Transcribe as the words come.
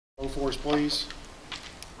for us, please.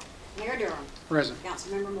 Mayor Durham. Present.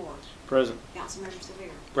 Councilmember Moore. Present. Councilmember Severe.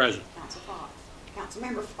 Present.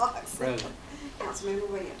 Councilmember Fox. Present. Councilmember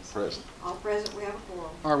Williams. Present. All present, we have a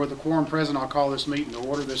quorum. All right, with the quorum present, I'll call this meeting to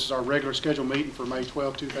order. This is our regular scheduled meeting for May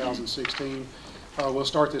 12, 2016. We'll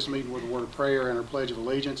start this meeting with a word of prayer and our Pledge of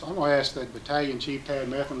Allegiance. I'm going to ask that Battalion Chief Tad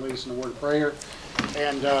Methvin lead us in a word of prayer.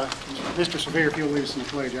 And Mr. Severe, if you'll lead us in the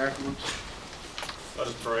pledge afterwards. Let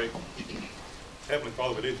us pray. Heavenly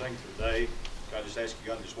Father, we do thank you for today. God, just ask you,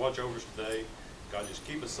 God, just watch over us today. God, just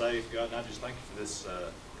keep us safe. God, and I just thank you for this,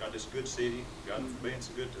 God, this good city. God, for being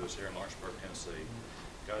so good to us here in Lawrenceburg, Tennessee.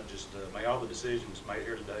 God, just may all the decisions made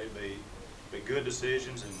here today be good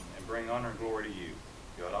decisions and bring honor and glory to you.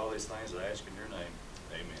 God, all these things I ask in your name.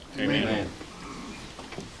 Amen. Amen.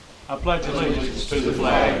 I pledge allegiance to the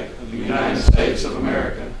flag of the United States of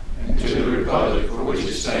America and to the republic for which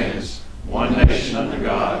it stands, one nation under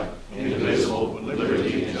God, indivisible, with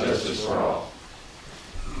liberty and justice for all.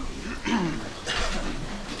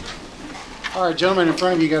 All right, gentlemen, in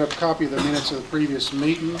front of you got a copy of the minutes of the previous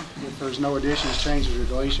meeting. If there's no additions, changes, or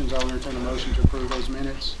deletions, I'll entertain a motion to approve those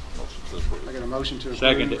minutes. I got a motion to approve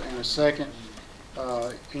Second. and a second.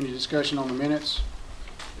 Any discussion on the minutes?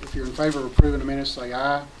 If you're in favor of approving the minutes, say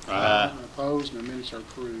aye. Aye. Opposed, and the minutes are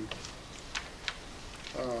approved.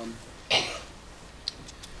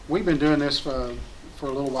 We've been doing this for a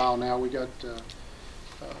little while now. We got,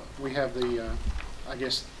 we have the, I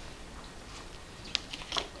guess,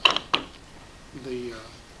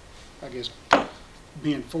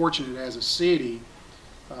 being fortunate as a city,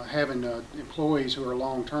 having employees who are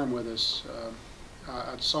long-term with us.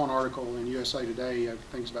 I saw an article in USA Today, I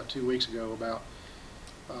think it's about 2 weeks ago, about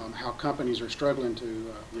how companies are struggling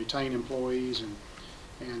to retain employees, and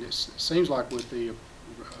it seems like with the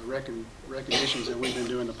recognitions that we've been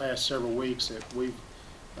doing the past several weeks that we've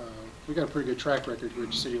got a pretty good track record here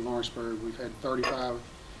at the city of Lawrenceburg. We've had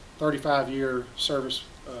 35-year service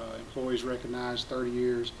employees recognized, 30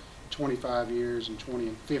 years, 25 years, and 20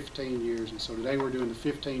 and 15 years. And so today we're doing the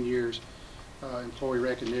 15 years employee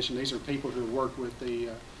recognition. These are people who have worked with the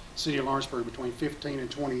city of Lawrenceburg between 15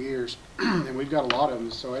 and 20 years, and we've got a lot of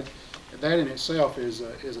them. So that in itself is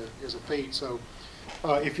a feat. So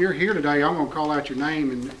if you're here today, I'm going to call out your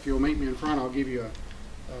name, and if you'll meet me in front, I'll give you a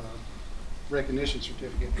recognition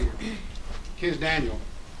certificate here. Here's Daniel.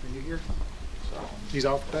 Are you here? He's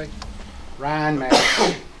off today. Ryan Mack.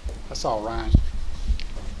 I saw Ryan.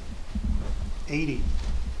 Edie.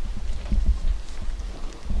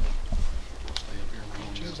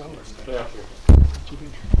 Stay up here.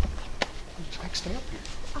 Stay up here.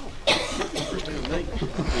 Oh.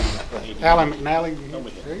 Alan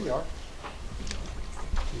McNally. There you are.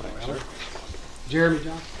 Jeremy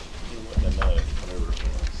Johnson.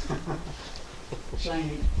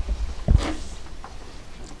 Shane.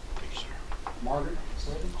 Margaret.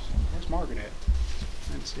 Where's Margaret at? I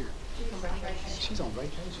didn't see her. She's on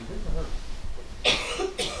vacation. Good for her.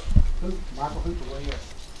 Michael Hooper, where you at?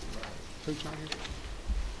 Hooper's not here.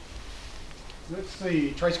 Let's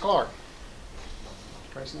see. Tracy Clark.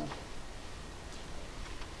 Tracy now.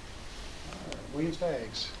 William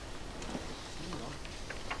Staggs. There you go.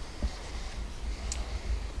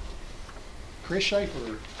 Chris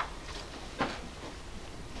Schaefer.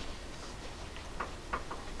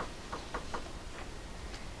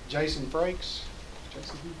 Jason Frakes.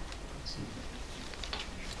 Jason who?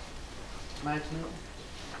 Max Milton.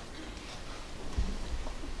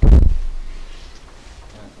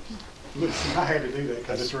 Listen, I had to do that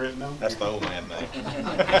because it's written on. That's the old man name.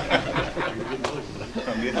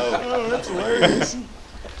 I'm getting old. Oh, that's hilarious.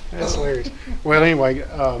 That's hilarious. Well, anyway,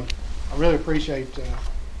 I really appreciate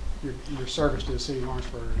your service to the city of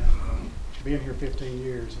Lawrenceburg. Being here 15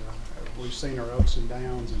 years, we've seen our ups and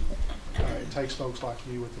downs, and it takes folks like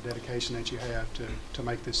you with the dedication that you have to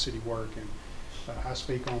make this city work. And I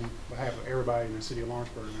speak on behalf of everybody in the city of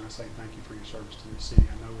Lawrenceburg, and I say thank you for your service to the city.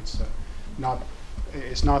 I know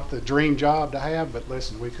it's not the dream job to have, but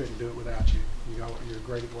listen, we couldn't do it without you. You're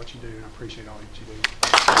great at what you do, and I appreciate all that you do.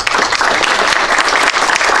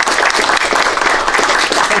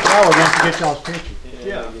 I think Howard wants to get y'all's picture.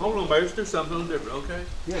 Yeah, hold on, baby. Let's do something different, okay?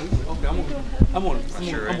 Yeah. Okay, I'm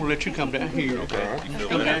gonna let you come down here, okay? You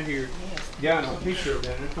come down here. Yeah, no, t-shirt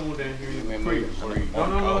down there. Come on down here.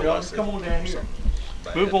 No, just come on down here.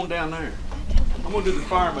 Move on down there. I'm gonna do the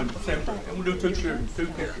fireman separate. I'm gonna do two pictures.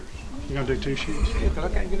 You're going to do two shoots? Yeah, because I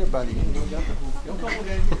can't get everybody in. Y'all come on down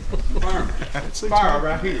here. Fireman. Fire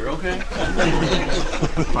right here, okay?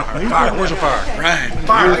 Fire. Where's the fire? Right.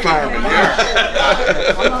 Fire.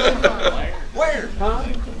 Where? Huh?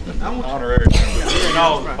 Honorary.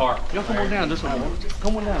 No, park. Y'all come on down this one.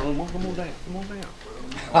 Come on down. Come on down.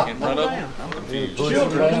 In front of them?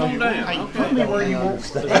 Children, come on down. Okay. Tell me where you want.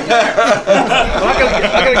 Well, I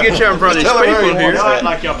gotta get you in front of these people here.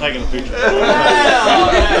 Like y'all taking a picture.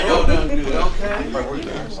 Yeah, y'all done good. Okay.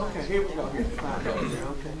 Okay, here we go. Here's the fine here.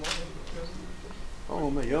 Okay. Oh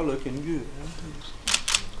man, y'all looking good.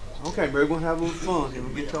 Okay, we're gonna have a little fun here.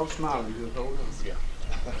 We'll get y'all smiling. Just hold on.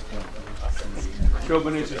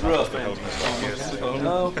 Children, this is rough, man.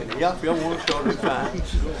 Okay, y'all want to start it fine.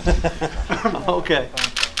 Okay.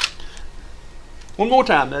 One more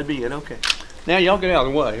time, that'd be it. Okay. Now y'all get out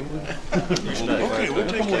of the way. Okay, we'll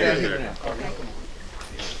take care of it now.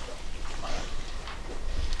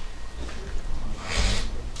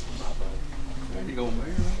 There you go,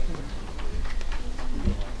 Mayor.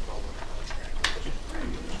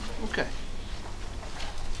 Okay.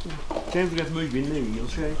 James, we got to move your knee,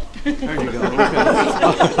 okay? There you go.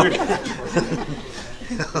 Okay.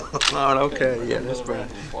 All right, okay, yeah, that's right.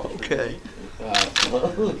 Okay.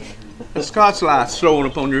 The Scots light's showing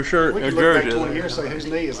up on your shirt, We or can look back jersey. 20 years and say, whose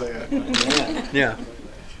knee is that? Yeah.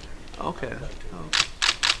 Okay.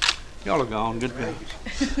 Y'all are gone. Good guys.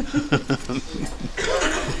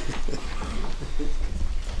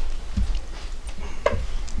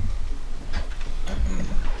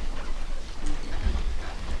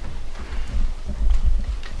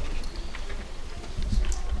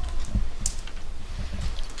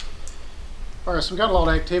 All right, so we've got a lot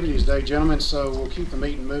of activities today, gentlemen, so we'll keep the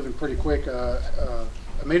meeting moving pretty quick.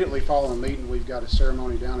 Immediately following the meeting, we've got a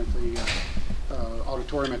ceremony down at the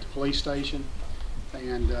auditorium at the police station.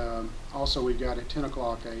 And also we've got at 10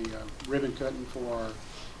 o'clock a ribbon cutting for our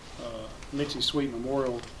Mitzi Sweet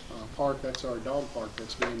Memorial Park. That's our dog park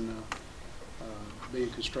that's been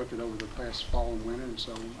being constructed over the past fall and winter, and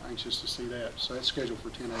so I'm anxious to see that. So that's scheduled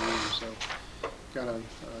for 10 a.m. So got a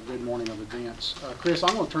good morning of events. Chris,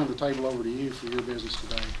 I'm going to turn the table over to you for your business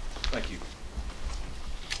today. Thank you.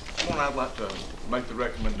 One, I'd like to make the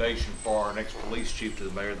recommendation for our next police chief to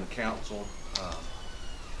the mayor and the council.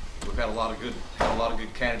 We've had a lot of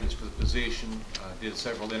good candidates for the position. Did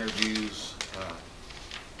several interviews.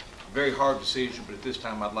 Very hard decision, but at this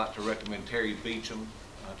time I'd like to recommend Terry Beecham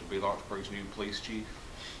to be Lawrenceburg's new police chief.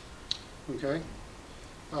 Okay.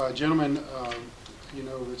 Gentlemen, you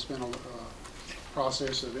know, it's been a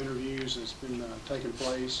process of interviews that's been taking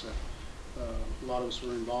place. A lot of us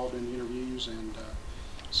were involved in the interviews, and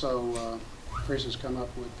so Chris has come up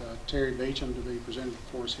with Terry Beecham to be presented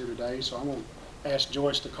for us here today. So I'm going to ask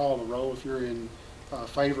Joyce to call the roll if you're in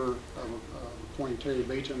favor of appointing Terry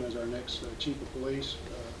Beecham as our next chief of police.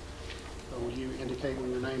 Will you indicate when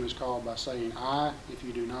your name is called by saying aye? If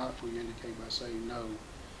you do not, will you indicate by saying no?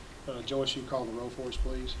 Joyce, you call the roll for us,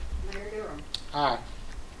 please. Mayor Durham. Aye.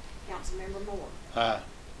 Councilmember Moore. Aye.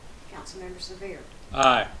 Councilmember Sevier.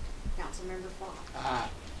 Aye. Councilmember Fox. Aye.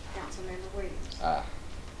 Councilmember Williams. Aye.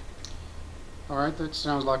 All right, that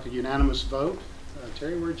sounds like a unanimous vote.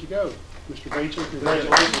 Terry, where'd you go? Mr. Beecham,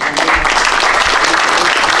 congratulations.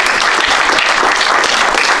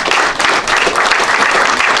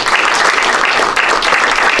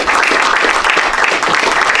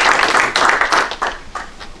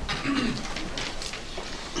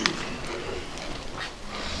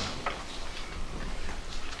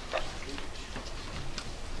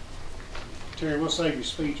 Terry, we'll save your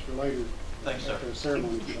speech for later. Thanks, sir. After the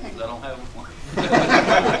ceremony today. I don't have one.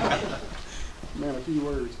 Man, a few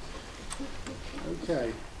words.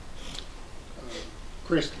 Okay.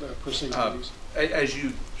 Chris, proceed, please. As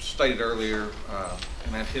you stated earlier,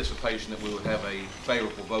 in anticipation that we would have a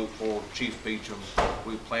favorable vote for Chief Beecham,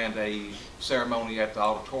 we planned a ceremony at the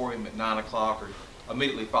auditorium at 9 o'clock or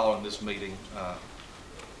immediately following this meeting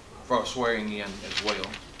for a swearing in as well.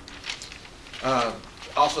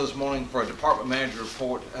 Also this morning for a department manager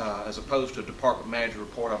report, as opposed to a department manager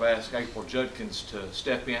report, I've asked April Judkins to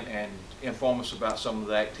step in and inform us about some of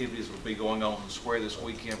the activities that will be going on in the square this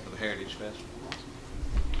weekend for the Heritage Festival.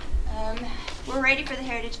 We're ready for the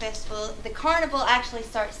Heritage Festival. The carnival actually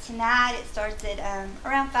starts tonight. It starts at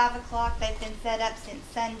around 5 o'clock. They've been set up since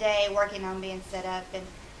Sunday, working on being set up. And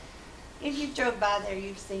if you've drove by there,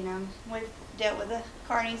 you've seen them. We've dealt with the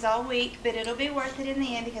carnies all week, but it'll be worth it in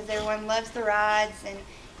the end because everyone loves the rides. And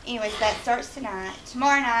anyways, that starts tonight.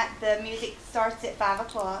 Tomorrow night, the music starts at 5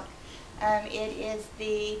 o'clock. It is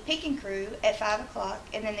the Picking Crew at 5 o'clock,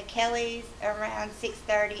 and then the Kellys around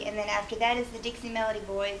 6:30, and then after that is the Dixie Melody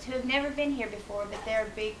Boys, who have never been here before, but they're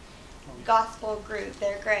a big gospel group.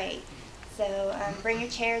 They're great. So bring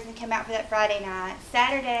your chairs and come out for that Friday night.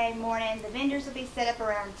 Saturday morning, the vendors will be set up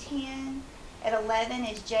around 10. At 11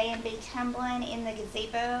 is J&B Tumbling in the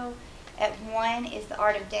gazebo. At 1 is the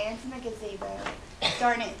Art of Dance in the gazebo.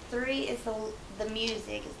 Starting at 3 is the the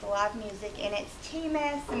music. It's the live music, and it's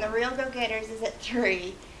TMS and the Real Go-Getters is at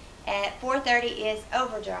 3. At 4:30 is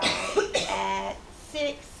Overdrive. At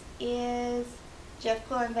 6 is Jeff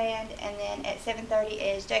Quillen Band, and then at 7:30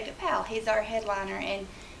 is Jacob Powell. He's our headliner, and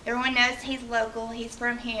everyone knows he's local. He's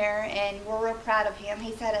from here, and we're real proud of him.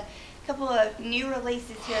 He's had a couple of new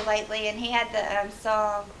releases here lately, and he had the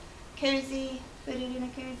song Koozie, Put It in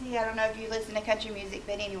a Koozie. I don't know if you listen to country music,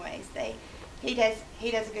 but anyways, he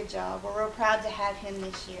does a good job. We're real proud to have him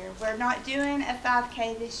this year. We're not doing a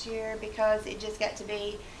 5K this year because it just got to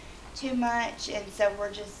be too much, and so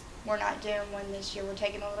we're not doing one this year. We're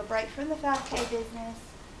taking a little break from the 5K business.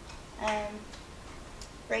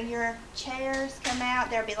 Bring your chairs, come out.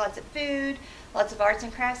 There'll be lots of food, lots of arts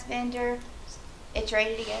and crafts vendor. It's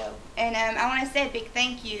ready to go. And I want to say a big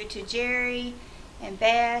thank you to Jerry and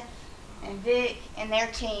Beth and Vic and their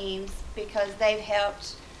teams, because they've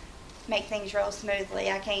helped make things roll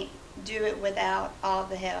smoothly. I can't do it without all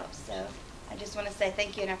the help. So I just want to say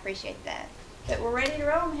thank you, and I appreciate that. But we're ready to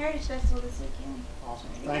roll on Heritage Festival this weekend. Awesome.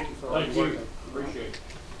 Thank you for all Thank your you. work. Appreciate it.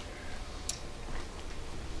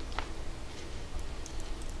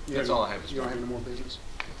 That's all I have, Mr. You don't have Chairman. any more business?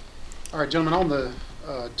 All right, gentlemen, on the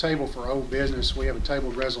table for old business, we have a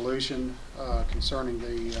tabled resolution concerning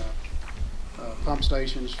the pump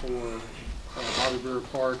stations for Bobby Brewer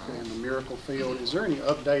Park and the Miracle Field. Is there any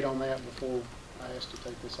update on that before I ask to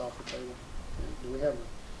take this off the table? Do we have,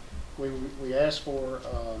 we asked for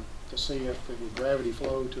to see if it would gravity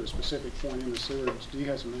flow to a specific point in the sewers. Do you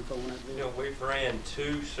have some info on that? You know, we've ran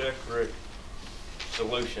 2 separate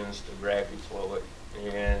solutions to gravity flow it,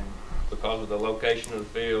 and because of the location of the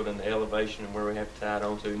field and the elevation and where we have to tie it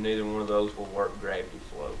onto, neither one of those will work gravity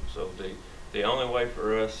flow. So the only way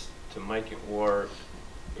for us to make it work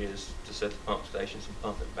is to set the pump stations and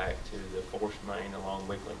pump it back to the force main along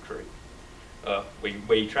Wiggling Creek.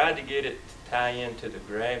 We tried to get it to tie into the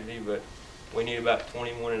gravity, but we need about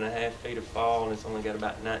 21.5 feet of fall, and it's only got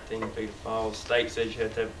about 19 feet of fall. The state says you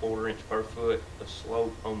have to have a 1/4 inch per foot of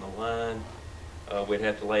slope on the line. We'd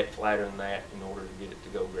have to lay it flatter than that in order to get it to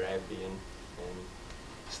go gravity, and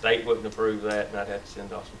the state wouldn't approve that, and I'd have to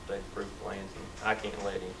send off some state approved plans, and I can't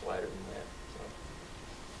lay it any flatter than that.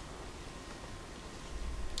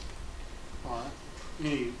 So. All right.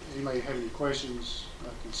 Anybody have any questions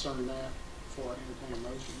concerning that before I entertain a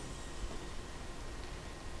motion?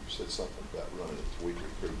 You said something about running it to Weaver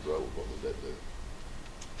Creek Road. What would that do?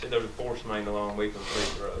 See, there's a force main along Wiggling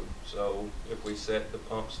Creek Road, so if we set the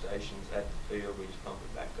pump stations at the field, we just pump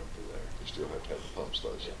it back up to there. You still have to have the pump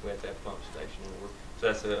station. We have to have a pump station, and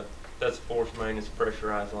so that's a force main. It's a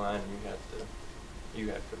pressurized line, and you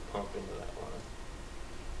have to pump into that line.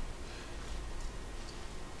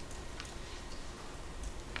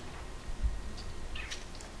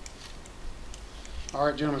 All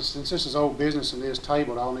right, gentlemen, since this is old business and it is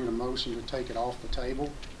tabled, I'll need a motion to take it off the table.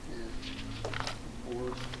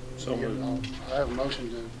 So moved. I have a motion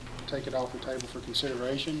to take it off the table for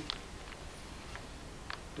consideration.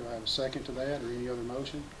 Do I have a second to that, or any other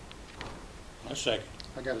motion? A second.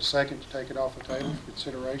 I got a second to take it off the table for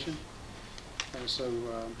consideration. And so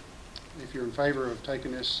if you're in favor of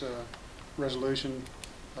taking this resolution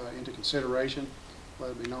into consideration,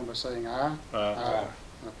 let it be known by saying aye. Aye.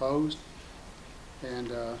 And opposed?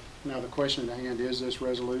 And now the question at hand is this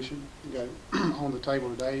resolution. You got it on the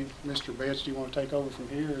table today. Mr. Betts, do you want to take over from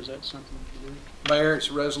here, or is that something you do? Mayor,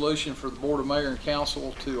 it's a resolution for the Board of Mayor and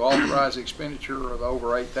Council to authorize expenditure of over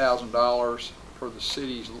 $8,000 for the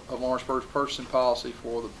city's of Lawrenceburg's purchasing policy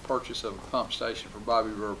for the purchase of a pump station for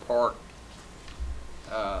Bobby Brewer Park.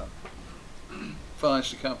 Funds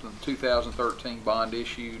to come from the 2013 bond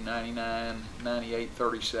issue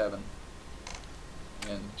 999837.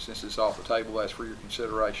 And since it's off the table, that's for your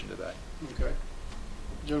consideration today. Okay.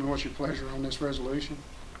 Gentlemen, what's your pleasure on this resolution?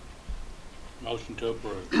 Motion to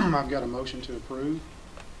approve. I've got a motion to approve,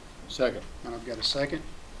 Second. and I've got a second.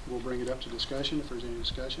 We'll bring it up to discussion if there's any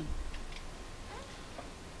discussion.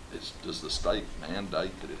 Does the state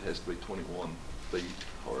mandate that it has to be 21 feet,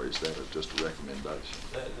 or is that just a recommendation?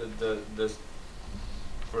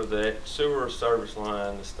 For the sewer service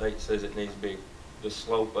line, the state says it needs to be, the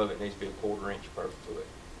slope of it needs to be a 1/4 inch per foot.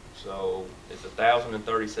 So it's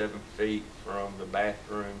 1,037 feet from the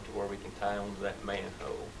bathroom to where we can tie onto that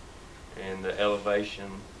manhole. And the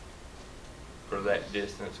elevation for that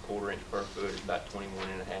distance, 1/4 inch per foot, is about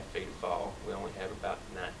 21.5 feet of fall. We only have about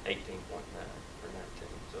 18.9 or 19.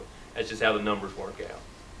 So that's just how the numbers work out.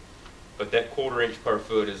 But that 1/4 inch per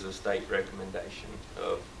foot is a state recommendation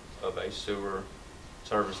of a sewer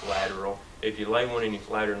service lateral. If you lay one any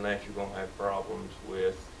flatter than that, you're going to have problems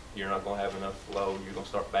with, you're not going to have enough flow. You're going to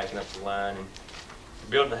start backing up the line, and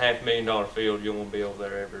building a $500,000 field, you won't be over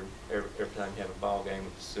there every time you have a ball game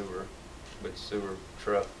with the sewer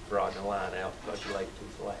truck riding the line out because you laid it too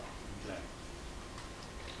flat.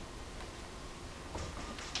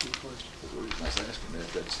 Good question. The reason I was asking that,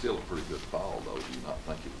 that's still a pretty good fall, though. Do you not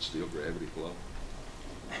think it would still gravity flow?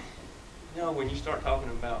 You know, when you start talking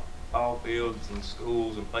about ball fields and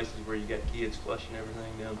schools and places where you got kids flushing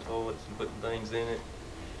everything down toilets and putting things in it,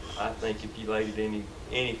 I think if you laid it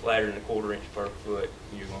any flatter than a 1/4 inch per foot,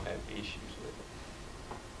 you're gonna have issues with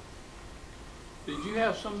it. Did you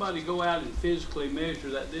have somebody go out and physically measure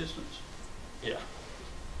that distance? Yeah.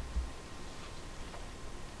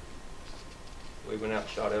 We went out and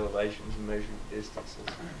shot elevations and measured distances.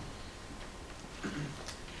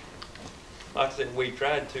 Like I said, we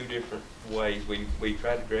tried 2 different ways. We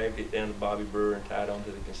tried to gravity it down to Bobby Brewer and tie it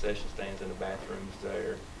onto the concession stands and the bathrooms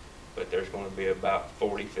there. But there's going to be about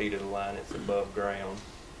 40 feet of the line that's above ground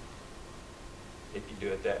if you do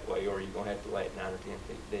it that way, or you're going to have to lay it 9 or 10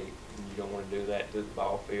 feet deep. And you don't want to do that to the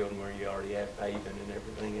ball field where you already have paving and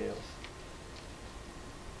everything else.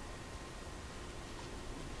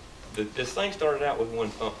 This thing started out with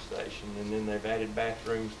 1 pump station, and then they've added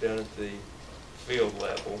bathrooms down at the field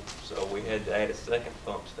level, so we had to add a 2nd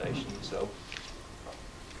pump station. So,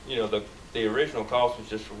 you know, the original cost was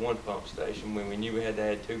just for 1 pump station. When we knew we had to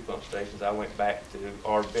add 2 pump stations, I went back to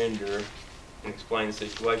our vendor and explained the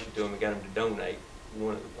situation to him and got him to donate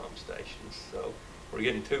 1 of the pump stations. So we're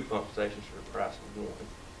getting 2 pump stations for the price of 1.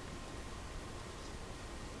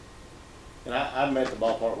 And I met the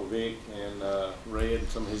ballpark with Vic and Red and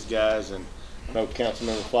some of his guys, and I know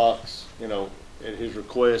Councilmember Fox, you know, at his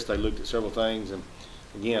request, they looked at several things. And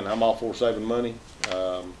again, I'm all for saving money.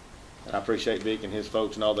 And I appreciate Vic and his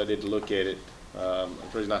folks and all they did to look at it. The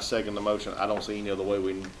reason I second the motion, I don't see any other way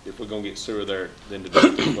if we're going to get sewer there than to do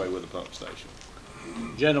it this way with a pump station.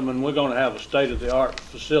 Gentlemen, we're going to have a state-of-the-art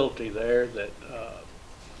facility there that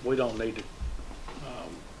we don't need to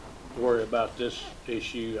worry about this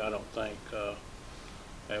issue, I don't think.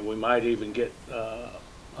 And we might even get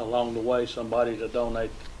along the way somebody to donate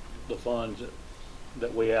the funds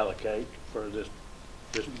that we allocate for this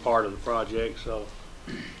part of the project. So,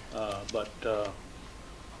 but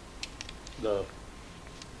the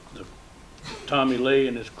Tommy Lee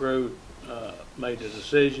and his crew made the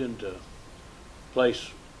decision to place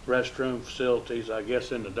restroom facilities, I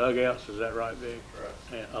guess, in the dugouts. Is that right, Vic?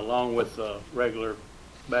 Right. And along with regular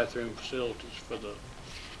bathroom facilities for the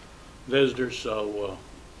visitors. So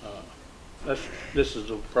this is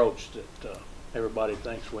the approach that everybody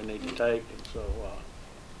thinks we need to take, and so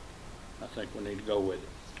I think we need to go with it.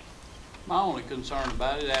 My only concern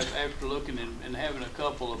about it, after looking and having a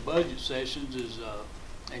couple of budget sessions, is,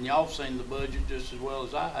 and y'all have seen the budget just as well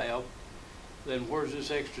as I have, then where's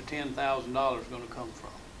this extra $10,000 going to come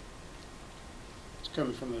from? It's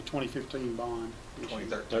coming from the 2015 bond.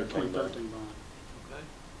 2013 bond. Okay.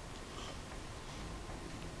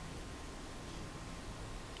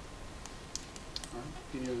 All right,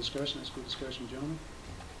 any other discussion? That's good discussion, gentlemen.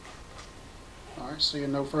 All right,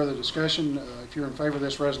 seeing no further discussion, if you're in favor of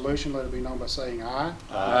this resolution, let it be known by saying aye.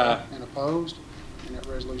 Aye. And opposed, and that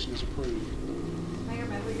resolution is approved. Mayor,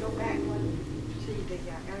 may we go back one to the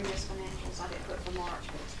areas financials? I didn't put for March,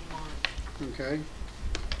 but it's for March. Okay.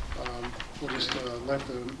 We'll just let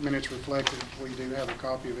the minutes reflect that we do have a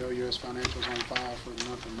copy of LUS financials on file for the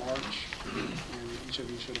month of March, and each of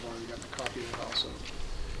you should have already gotten a copy of that also.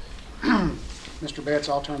 Mr. Betts,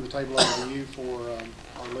 I'll turn the table over to you for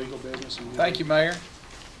our legal business. Thank you, Mayor.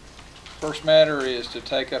 First matter is to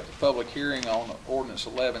take up the public hearing on Ordinance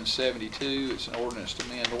 1172. It's an ordinance to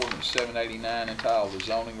amend Ordinance 789 entitled the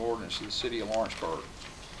zoning ordinance of the City of Lawrenceburg.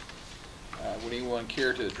 Would anyone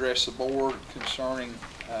care to address the board concerning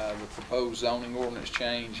the proposed zoning ordinance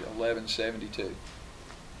change 1172?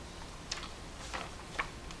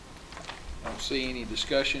 I don't see any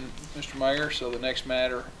discussion, Mr. Mayor, so the next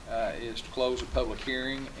matter is to close the public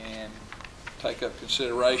hearing and take up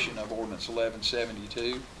consideration of Ordinance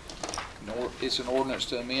 1172. It's an ordinance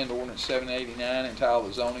to amend Ordinance 789 entitled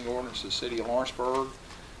the zoning ordinance of the City of Lawrenceburg.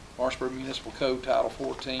 Lawrenceburg Municipal Code Title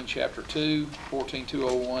 14, Chapter 2,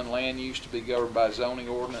 14201, Land Use to be governed by zoning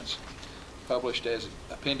ordinance, published as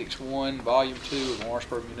Appendix 1, Volume 2 of the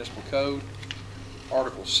Lawrenceburg Municipal Code.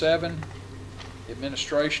 Article 7,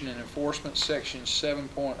 Administration and Enforcement, Section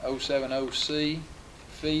 7.070C,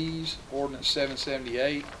 Fees, Ordinance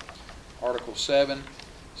 778. Article 7,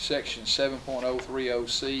 Section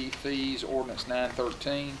 7.030C, Fees, Ordinance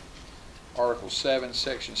 913. Article 7,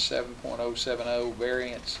 Section 7.070,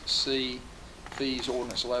 Variance C, Fees,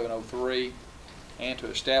 Ordinance 1103, and to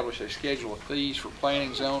establish a schedule of fees for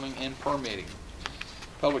planning, zoning, and permitting.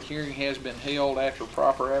 Public hearing has been held after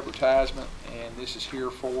proper advertisement, and this is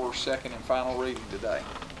here for second and final reading today.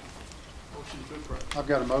 Motion to approve. I've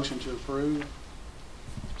got a motion to approve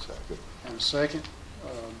Second. and a second.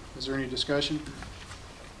 Is there any discussion?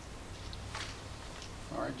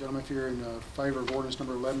 All right, gentlemen, if you're in favor of ordinance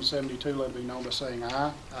number 1172, let it be known by saying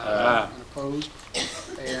aye. Aye. And opposed.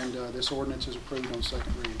 And this ordinance is approved on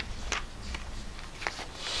second reading.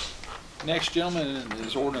 Next, gentlemen,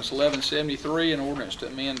 is ordinance 1173, an ordinance to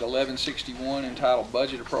amend 1161 entitled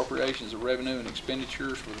Budget Appropriations of Revenue and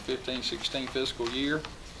Expenditures for the 15-16 fiscal year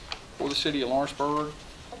for the city of Lawrenceburg.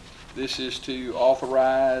 This is to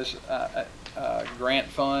authorize grant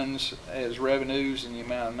funds as revenues in the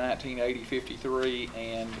amount of $19,8053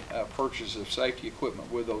 and purchase of safety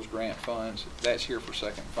equipment with those grant funds. That's here for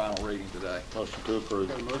second and final reading today. Motion to approve.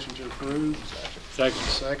 Got a motion to approve. Second.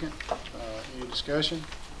 Second. Any discussion?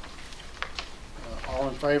 All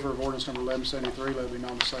in favor of ordinance number 1173, let it be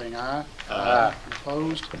known by saying aye. Aye. And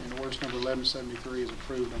opposed. And ordinance number 1173 is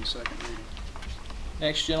approved on second reading.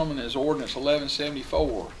 Next, gentlemen, is ordinance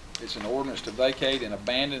 1174. It's an ordinance to vacate and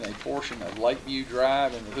abandon a portion of Lakeview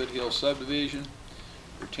Drive in the Hood Hill subdivision,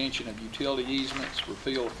 retention of utility easements,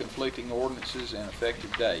 repeal of conflicting ordinances, and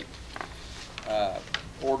effective date.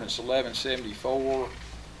 Ordinance 1174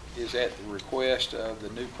 is at the request of the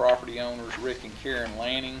new property owners, Rick and Karen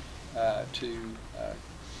Lanning, to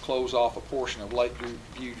close off a portion of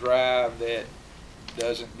Lakeview Drive that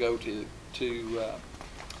doesn't go to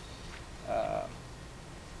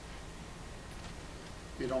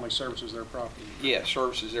It only services their property. yeah,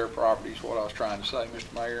 services their property is what I was trying to say,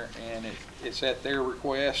 Mr. Mayor, and it's at their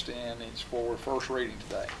request, and it's for first reading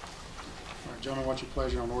today. All right, gentlemen, what's your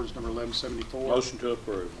pleasure on ordinance number 1174? Motion to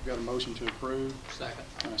approve. I've got a motion to approve Second.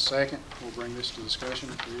 and a second. We'll bring this to discussion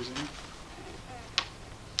if there is any.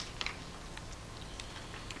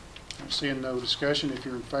 Seeing no discussion, if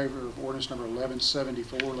you're in favor of ordinance number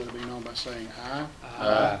 1174, let it be known by saying aye.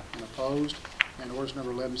 Aye. And opposed. And ordinance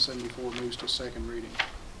number 1174 moves to second reading.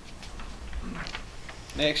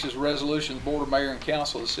 Next is a resolution of the Board of Mayor and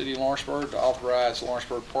Council of the City of Lawrenceburg to authorize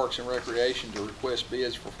Lawrenceburg Parks and Recreation to request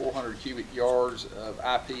bids for 400 cubic yards of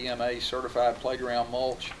IPMA certified playground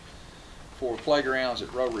mulch for playgrounds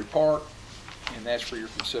at Rotary Park, and that's for your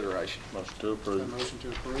consideration. Motion to Got a approve. motion to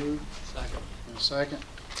approve Second. and a second.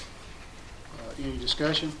 Any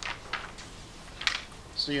discussion?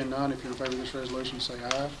 Seeing none, if you're in favor of this resolution, say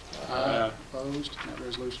aye. Aye. Opposed? And that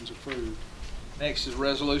resolution is approved. Next is a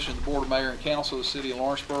resolution of the Board of Mayor and Council of the City of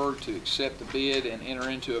Lawrenceburg to accept the bid and enter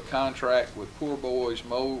into a contract with Poor Boys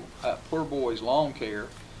Lawn Care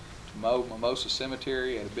to mow Mimosa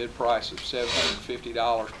Cemetery at a bid price of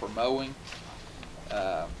 $750 per mowing,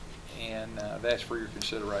 and that's for your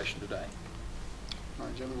consideration today. All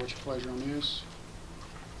right, gentlemen, what's your pleasure on this?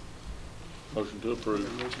 Motion to Got a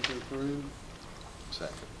approve. motion to approve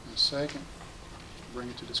Second. and a second. Bring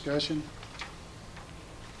it to discussion.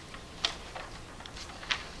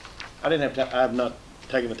 I have not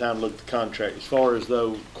taken the time to look at the contract. As far as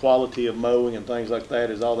though quality of mowing and things like that,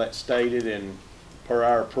 is all that stated and per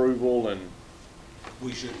our approval and?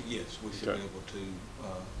 We should, yes, we should be Okay. able to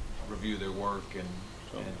review their work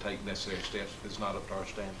and take necessary steps if it's not up to our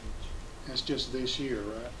standards. That's just this year,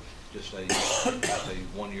 right? Just a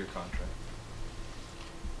one-year contract.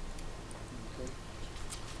 Okay.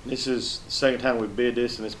 This is the second time we bid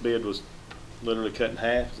this, and this bid was literally cut in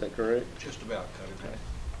half, is that correct? Just about cut it down.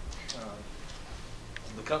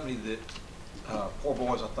 The company that, Poor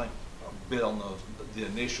Boys, I think, bid on the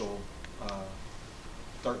initial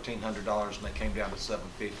 $1,300, and they came down to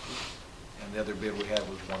 $750, and the other bid we had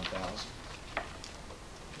was $1,000.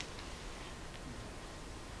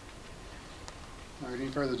 All right, any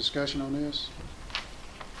further discussion on this?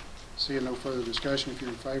 Seeing no further discussion, if you're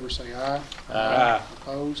in favor, say aye. Aye.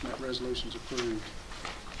 Opposed? And that resolution is approved.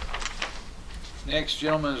 Next,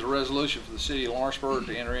 gentlemen, is a resolution for the City of Lawrenceburg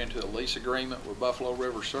to enter into a lease agreement with Buffalo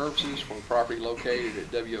River Services for the property located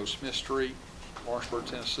at W.O. Smith Street, Lawrenceburg,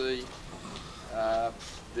 Tennessee.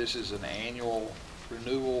 This is an annual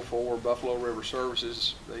renewal for Buffalo River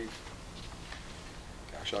Services.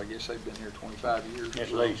 I guess they've been here 25 years. At or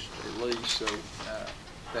so, least. At least, so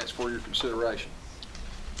that's for your consideration.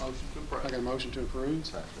 Motion to approve. I got a motion to approve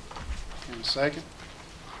Second. and a second.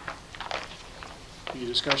 Any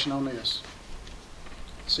discussion on this?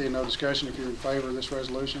 Seeing no discussion, if you're in favor of this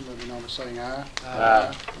resolution, let me know by saying aye. Aye.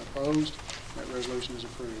 And opposed? That resolution is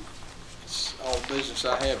approved. That's all the business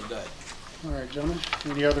I have today. All right, gentlemen,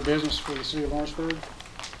 any other business for the City of Lawrenceburg?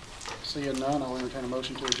 Seeing none, I'll entertain a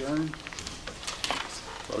motion to adjourn.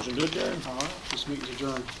 Motion to adjourn. All right, this meeting's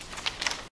adjourned.